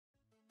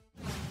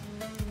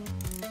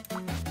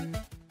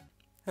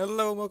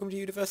Hello and welcome to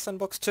Universe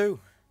Sandbox 2.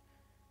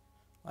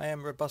 I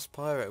am Robust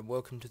Pirate and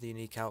welcome to the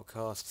Unique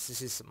Outcasts.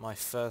 This is my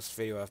first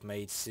video I've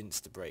made since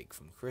the break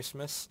from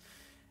Christmas,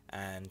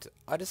 and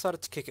I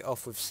decided to kick it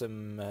off with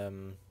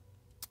some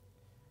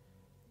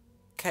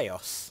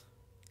chaos,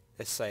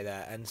 let's say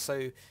that. And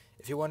so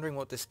if you're wondering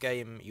what this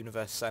game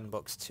Universe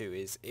Sandbox 2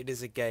 is, it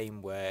is a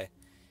game where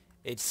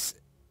it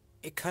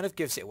kind of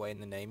gives it away in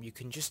the name. You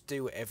can just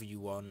do whatever you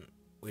want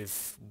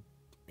with,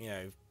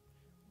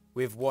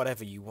 with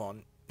whatever you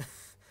want.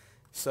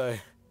 So,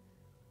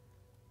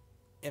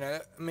 I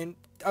mean,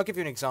 I'll give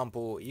you an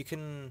example. You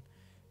can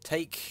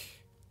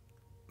take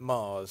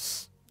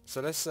Mars.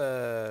 So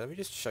let me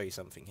just show you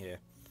something here.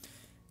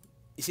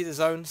 You see the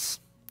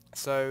zones?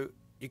 So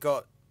you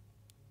got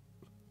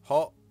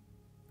hot,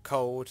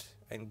 cold,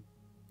 and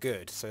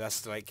good. So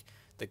that's like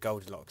the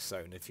Goldilocks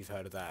zone, if you've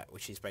heard of that,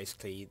 which is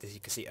basically, as you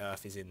can see,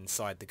 Earth is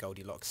inside the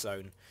Goldilocks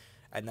zone,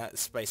 and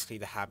that's basically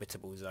the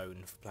habitable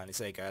zone for planets.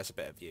 There you go, that's a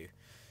better view.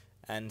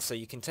 And so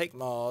you can take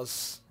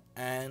Mars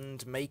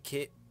and make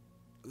it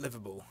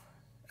livable,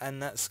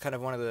 and that's kind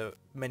of one of the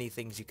many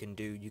things you can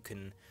do. You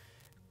can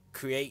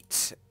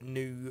create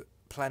new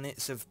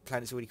planets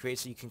already created,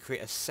 so you can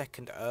create a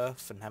second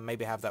Earth and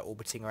maybe have that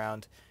orbiting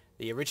around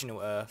the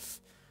original Earth.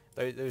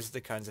 Those are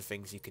the kinds of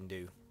things you can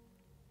do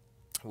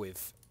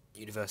with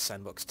Universe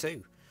Sandbox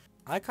 2.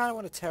 I kind of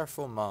want to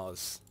terraform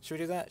Mars. Should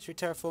we do that?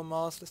 Should we terraform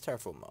Mars? Let's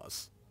terraform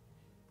Mars.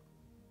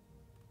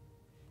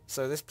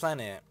 So this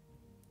planet,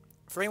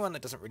 for anyone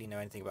that doesn't really know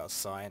anything about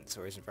science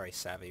or isn't very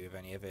savvy with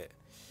any of it,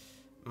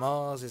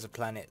 Mars is a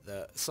planet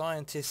that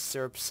scientists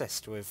are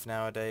obsessed with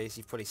nowadays.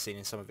 You've probably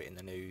seen some of it in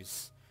the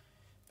news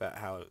about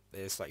how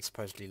there's like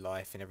supposedly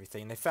life and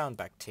everything. They found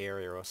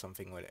bacteria or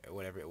something,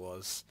 whatever it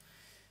was.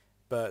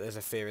 But there's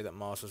a theory that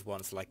Mars was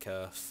once like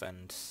Earth,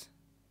 and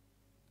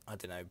I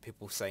don't know,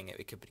 people saying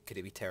could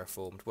it be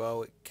terraformed?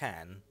 Well, it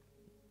can,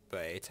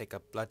 but it'd take a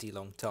bloody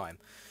long time.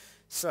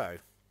 So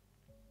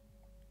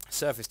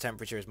surface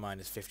temperature is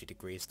minus 50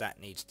 degrees. That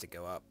needs to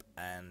go up,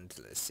 and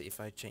let's see if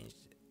I change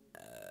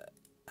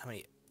how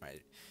many. Right,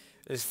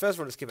 first of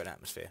all, let's give it an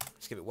atmosphere.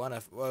 Let's give it one.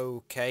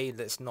 Okay,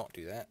 let's not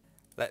do that.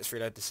 Let's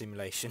reload the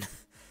simulation.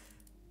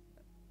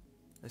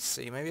 Let's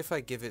see, maybe if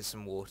I give it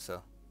some water.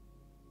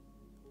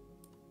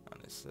 And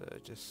let's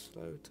just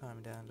slow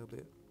time down a little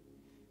bit.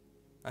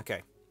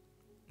 Okay,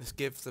 let's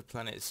give the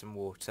planet some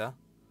water.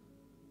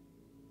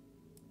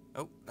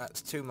 Oh,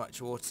 that's too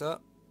much water.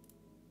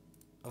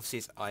 Obviously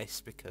it's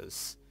ice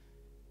because,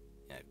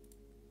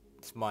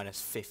 it's minus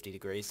 50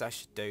 degrees. That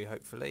should do,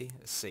 hopefully.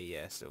 Let's see,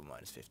 yeah, still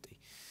minus 50.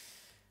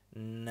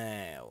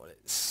 Now,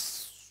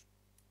 let's...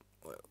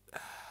 Well,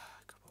 God,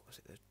 what was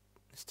it?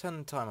 Let's turn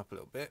the time up a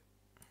little bit.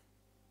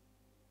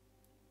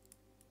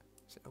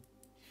 So,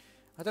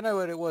 I don't know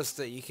what it was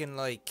that you can,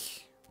 like...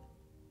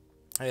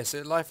 Yeah,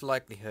 so life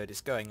likelihood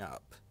is going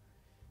up.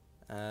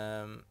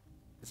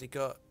 Has it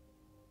got...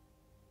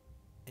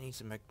 It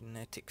needs a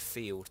magnetic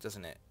field,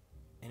 doesn't it?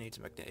 It needs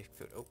a magnetic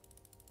field. Oh,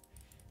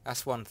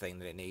 that's one thing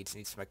that it needs. It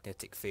needs a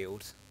magnetic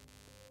field.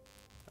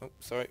 Oh,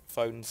 sorry,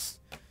 phone's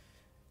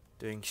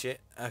doing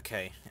shit.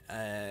 Okay,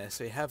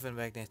 so you have a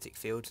magnetic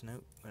field.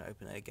 Nope, I'm gonna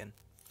open it again.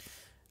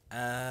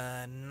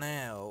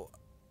 Now,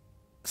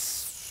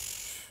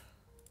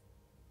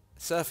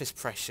 surface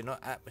pressure, not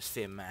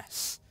atmosphere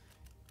mass.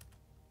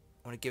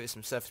 I want to give it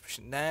some surface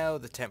pressure. Now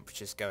the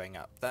temperature's going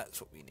up.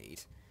 That's what we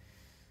need.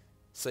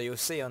 So you'll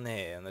see on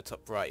here, on the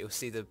top right, you'll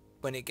see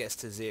when it gets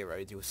to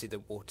 0, you'll see the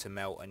water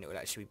melt and it will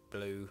actually be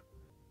blue.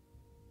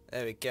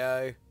 There we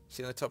go.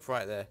 See on the top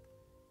right there.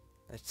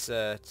 Let's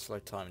slow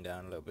time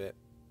down a little bit.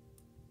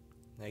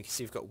 Now you can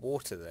see we've got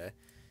water there.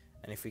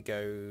 And if we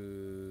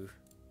go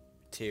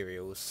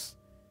materials,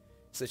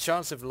 so the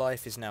chance of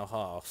life is now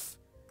half.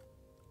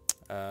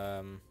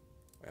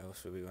 What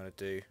else would we want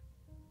to do?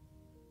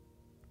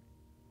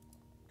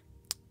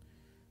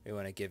 We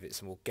want to give it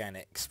some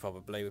organics,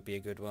 probably would be a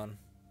good one.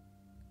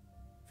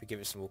 If we give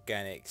it some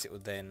organics, it will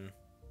then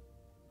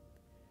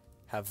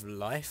have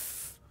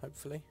life,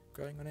 hopefully,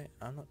 growing on it.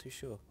 I'm not too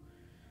sure.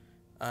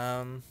 We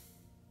want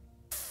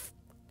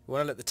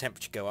to let the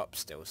temperature go up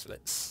still, so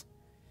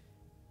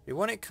we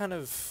want it kind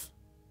of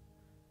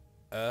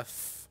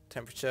Earth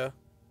temperature,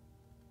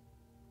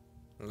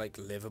 like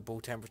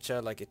livable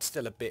temperature, like it's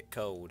still a bit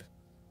cold.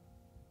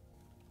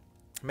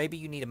 Maybe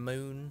you need a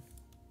moon.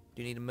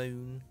 Do you need a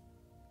moon?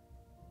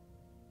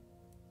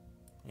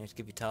 Let's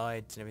give you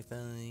tides and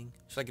everything.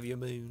 Should I give you a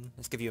moon?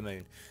 Let's give you a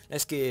moon.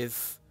 Let's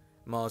give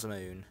Mars a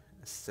moon.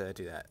 Let's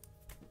do that.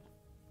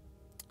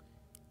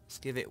 Let's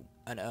give it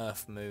an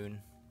Earth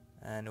moon,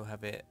 and we'll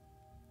have it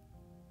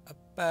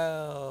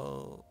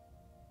about...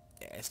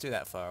 Yeah, let's do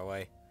that far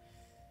away.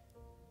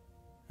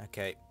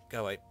 Okay,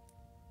 go away.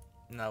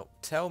 Now,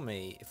 tell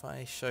me, if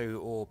I show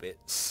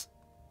orbits,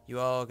 you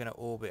are going to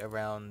orbit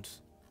around...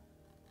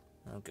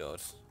 Oh god.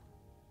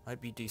 I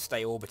hope you do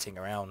stay orbiting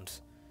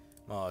around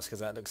Mars, because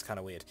that looks kind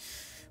of weird.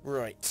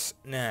 Right,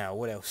 now,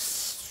 what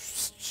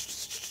else?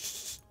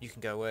 You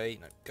can go away.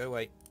 No, go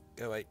away.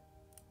 Go away.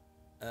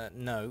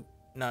 No.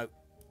 No.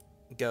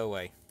 Go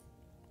away.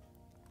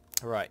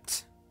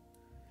 Right.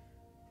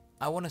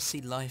 I want to see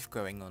life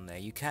growing on there.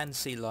 You can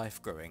see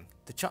life growing.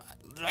 The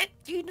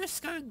Venus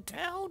going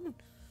down.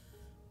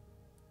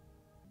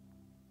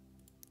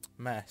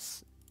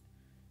 Mass.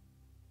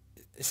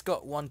 It's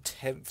got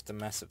 1/10 the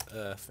mass of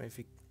Earth. If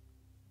you,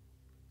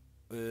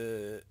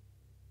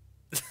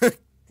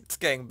 it's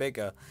getting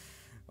bigger.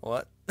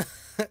 What?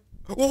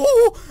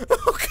 Oh!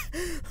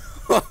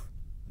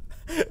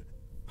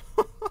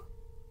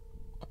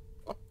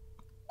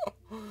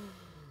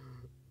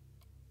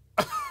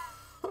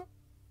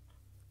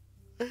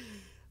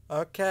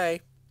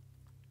 Okay.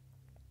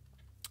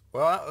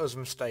 Well, that was a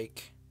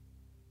mistake.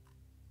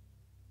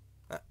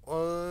 That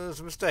was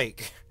a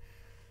mistake.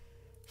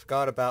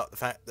 Forgot about the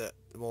fact that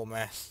the more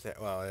mass...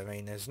 Well, I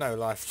mean, there's no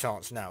life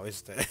chance now,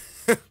 is there?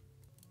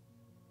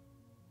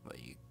 Well,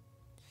 you've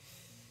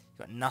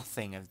got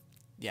nothing of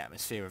the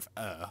atmosphere of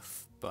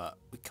Earth, but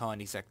we can't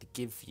exactly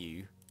give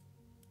you...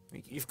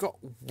 You've got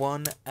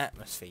one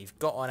atmosphere. You've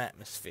got one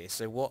atmosphere,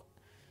 so what...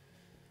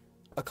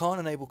 I can't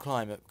enable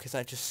climate because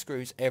that just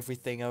screws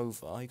everything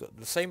over. You've got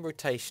the same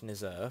rotation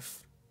as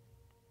Earth.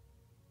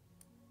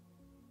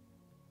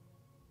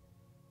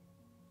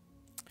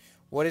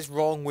 What is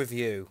wrong with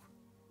you?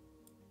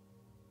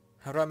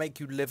 How do I make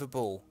you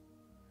livable?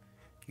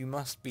 You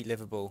must be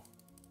livable.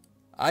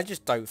 I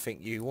just don't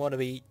think you want to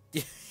be...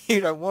 You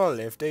don't want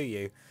to live, do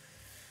you?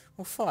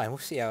 Well, fine. We'll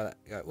see how that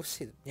goes. We'll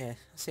see. Yeah,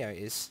 see how it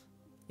is.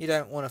 You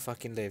don't want to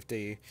fucking live, do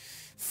you?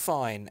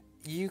 Fine.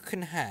 You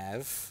can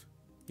have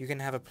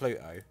a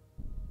Pluto.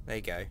 There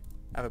you go.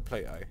 Have a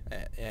Pluto.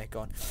 Yeah, go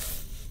on.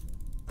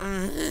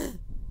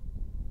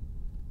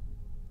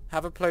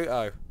 Have a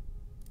Pluto.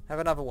 Have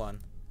another one.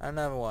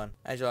 Another one.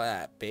 How'd you like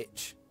that,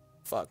 bitch?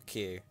 Fuck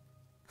you.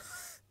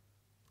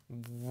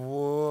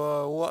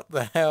 Whoa, what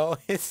the hell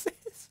is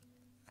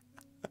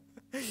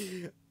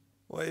this?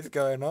 What is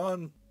going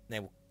on?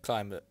 Then we'll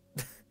climb it.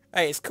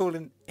 Hey, it's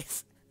cooling.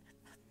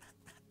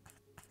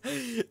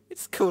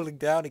 It's cooling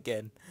down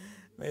again.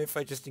 Maybe if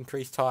I just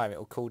increase time,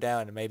 it'll cool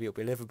down and maybe it'll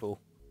be livable.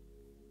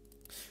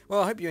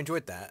 Well, I hope you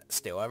enjoyed that.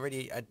 Still, I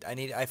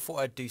thought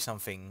I'd do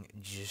something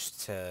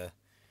just to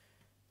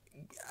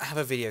have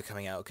a video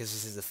coming out because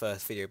this is the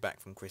first video back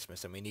from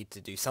Christmas and we need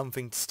to do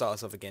something to start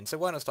us off again. So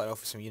why not start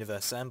off with some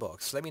Universe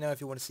Sandbox? Let me know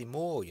if you want to see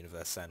more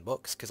Universe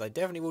Sandbox because I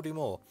definitely will do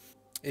more.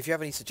 If you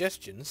have any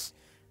suggestions,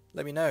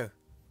 let me know.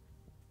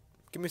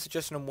 Give me a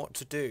suggestion on what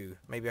to do.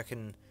 Maybe I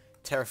can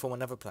terraform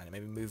another planet.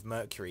 Maybe move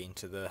Mercury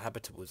into the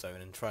habitable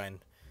zone and try and,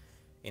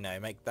 you know,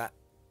 make that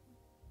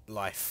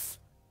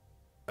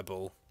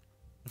life-able.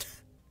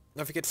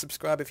 Don't forget to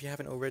subscribe if you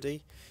haven't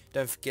already.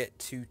 Don't forget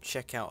to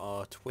check out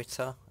our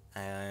Twitter.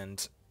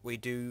 And we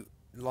do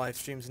live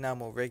streams now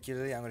more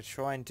regularly. I'm going to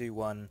try and do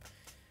one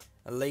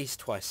at least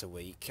twice a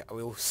week.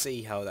 We'll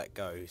see how that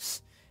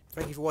goes.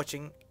 Thank you for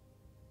watching.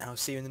 I'll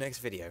see you in the next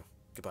video.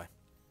 Goodbye.